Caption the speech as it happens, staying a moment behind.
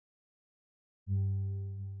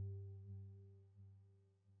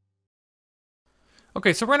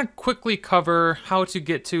Okay, so we're going to quickly cover how to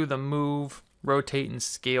get to the move, rotate, and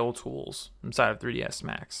scale tools inside of 3ds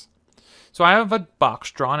Max. So I have a box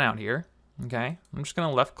drawn out here. Okay, I'm just going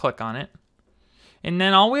to left click on it. And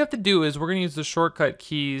then all we have to do is we're going to use the shortcut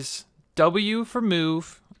keys W for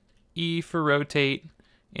move, E for rotate,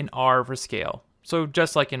 and R for scale. So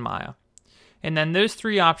just like in Maya. And then those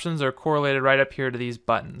three options are correlated right up here to these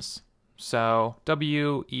buttons. So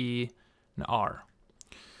W, E, and R.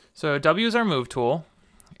 So W is our move tool,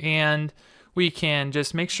 and we can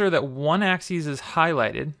just make sure that one axis is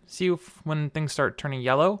highlighted. See if when things start turning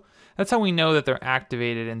yellow? That's how we know that they're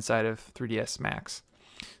activated inside of 3ds Max.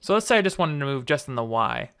 So let's say I just wanted to move just on the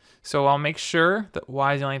Y. So I'll make sure that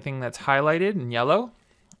Y is the only thing that's highlighted in yellow,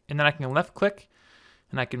 and then I can left click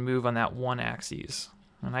and I can move on that one axis.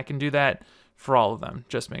 And I can do that for all of them.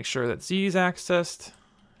 Just make sure that Z is accessed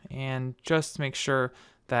and just make sure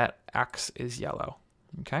that X is yellow.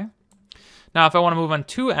 Okay. Now if I want to move on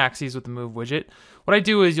two axes with the move widget, what I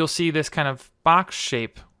do is you'll see this kind of box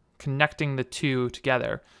shape connecting the two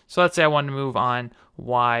together. So let's say I wanted to move on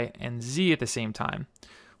Y and Z at the same time.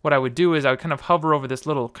 What I would do is I would kind of hover over this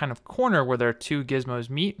little kind of corner where their two gizmos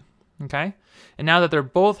meet. Okay. And now that they're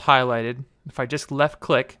both highlighted, if I just left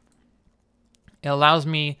click, it allows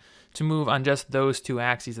me to move on just those two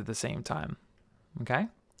axes at the same time. Okay.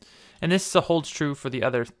 And this holds true for the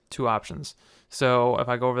other two options. So if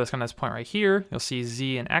I go over this kind of this point right here, you'll see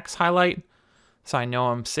Z and X highlight. So I know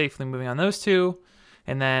I'm safely moving on those two.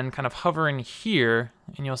 And then kind of hovering here,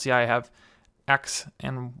 and you'll see I have X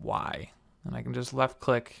and Y. And I can just left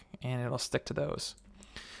click and it'll stick to those.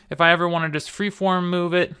 If I ever want to just freeform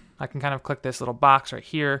move it, I can kind of click this little box right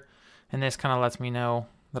here. And this kind of lets me know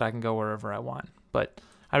that I can go wherever I want. But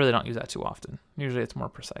I really don't use that too often. Usually it's more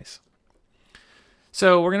precise.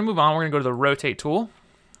 So we're going to move on. We're going to go to the rotate tool.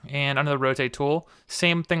 And under the rotate tool,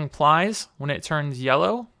 same thing applies. When it turns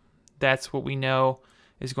yellow, that's what we know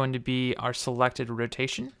is going to be our selected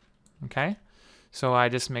rotation. Okay. So I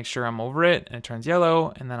just make sure I'm over it and it turns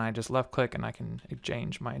yellow, and then I just left click and I can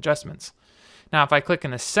change my adjustments. Now if I click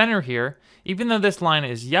in the center here, even though this line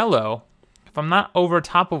is yellow, if I'm not over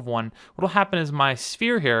top of one, what will happen is my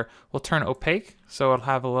sphere here will turn opaque, so it'll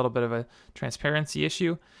have a little bit of a transparency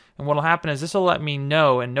issue. And what will happen is this will let me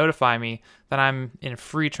know and notify me that I'm in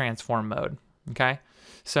free transform mode. Okay?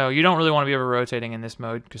 So you don't really want to be over rotating in this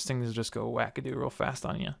mode because things will just go wackadoo real fast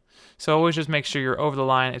on you. So always just make sure you're over the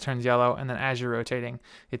line, it turns yellow, and then as you're rotating,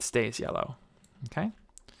 it stays yellow. Okay?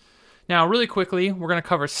 Now really quickly, we're going to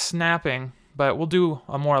cover snapping, but we'll do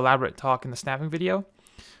a more elaborate talk in the snapping video.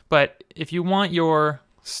 But if you want your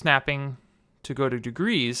snapping to go to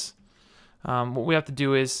degrees, what we have to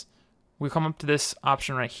do is we come up to this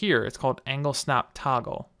option right here. It's called angle snap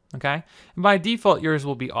toggle. Okay? And by default, yours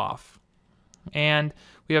will be off. And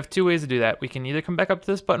we have two ways to do that. We can either come back up to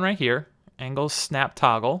this button right here, angle snap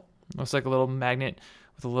toggle. Looks like a little magnet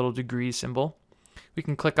with a little degree symbol. We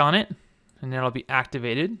can click on it and it'll be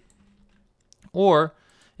activated. Or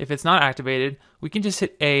if it's not activated, we can just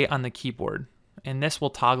hit A on the keyboard and this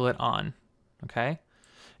will toggle it on. Okay?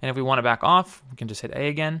 And if we want it back off, we can just hit A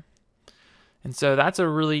again. And so that's a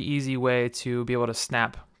really easy way to be able to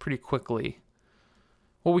snap pretty quickly.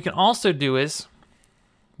 What we can also do is,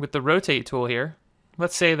 with the rotate tool here,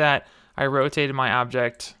 let's say that I rotated my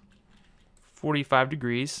object 45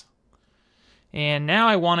 degrees, and now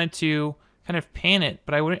I wanted to kind of pan it,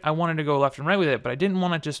 but I wanted to go left and right with it, but I didn't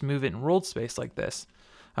want to just move it in world space like this.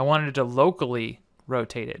 I wanted to locally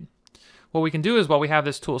rotate it. What we can do is, while we have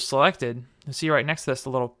this tool selected, you see right next to this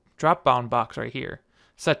the little drop-down box right here,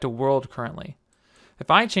 set to world currently. If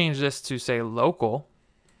I change this to, say, local,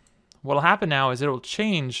 what will happen now is it will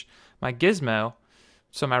change my gizmo,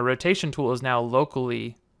 so my rotation tool is now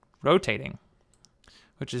locally rotating,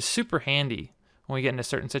 which is super handy when we get into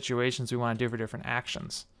certain situations we want to do for different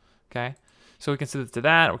actions. Okay, so we can set it to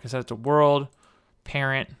that, we can set it to world,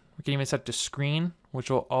 parent, we can even set it to screen,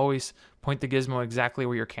 which will always point the gizmo exactly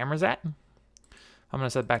where your camera's at. I'm going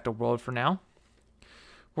to set it back to world for now.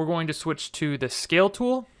 We're going to switch to the scale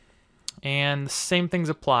tool, and the same things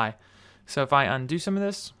apply. So if I undo some of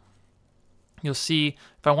this, you'll see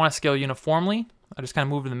if I want to scale uniformly, I just kind of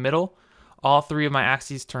move in the middle. All three of my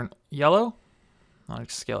axes turn yellow. I'll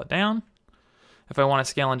just scale it down. If I want to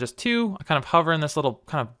scale on just two, I kind of hover in this little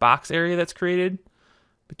kind of box area that's created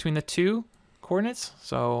between the two coordinates.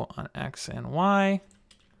 So on X and Y,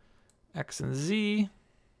 X and Z,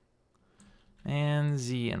 and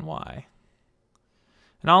Z and Y.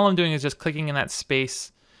 And all I'm doing is just clicking in that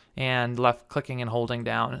space and left clicking and holding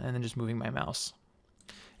down and then just moving my mouse.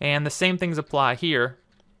 And the same things apply here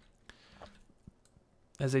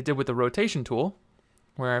as they did with the rotation tool,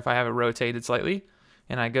 where if I have it rotated slightly,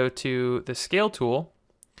 and I go to the scale tool,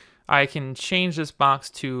 I can change this box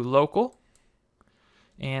to local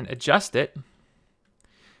and adjust it.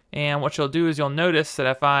 And what you'll do is you'll notice that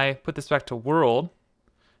if I put this back to world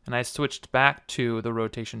and I switched back to the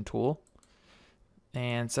rotation tool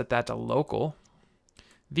and set that to local,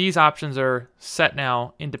 these options are set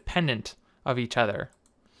now independent of each other.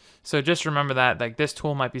 So just remember that like this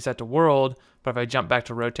tool might be set to world, but if I jump back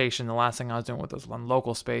to rotation, the last thing I was doing was on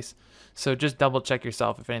local space. So just double check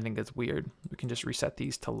yourself if anything gets weird. We can just reset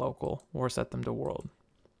these to local or set them to world.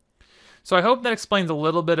 So I hope that explains a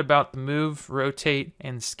little bit about the move, rotate,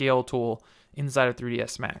 and scale tool inside of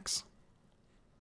 3ds Max.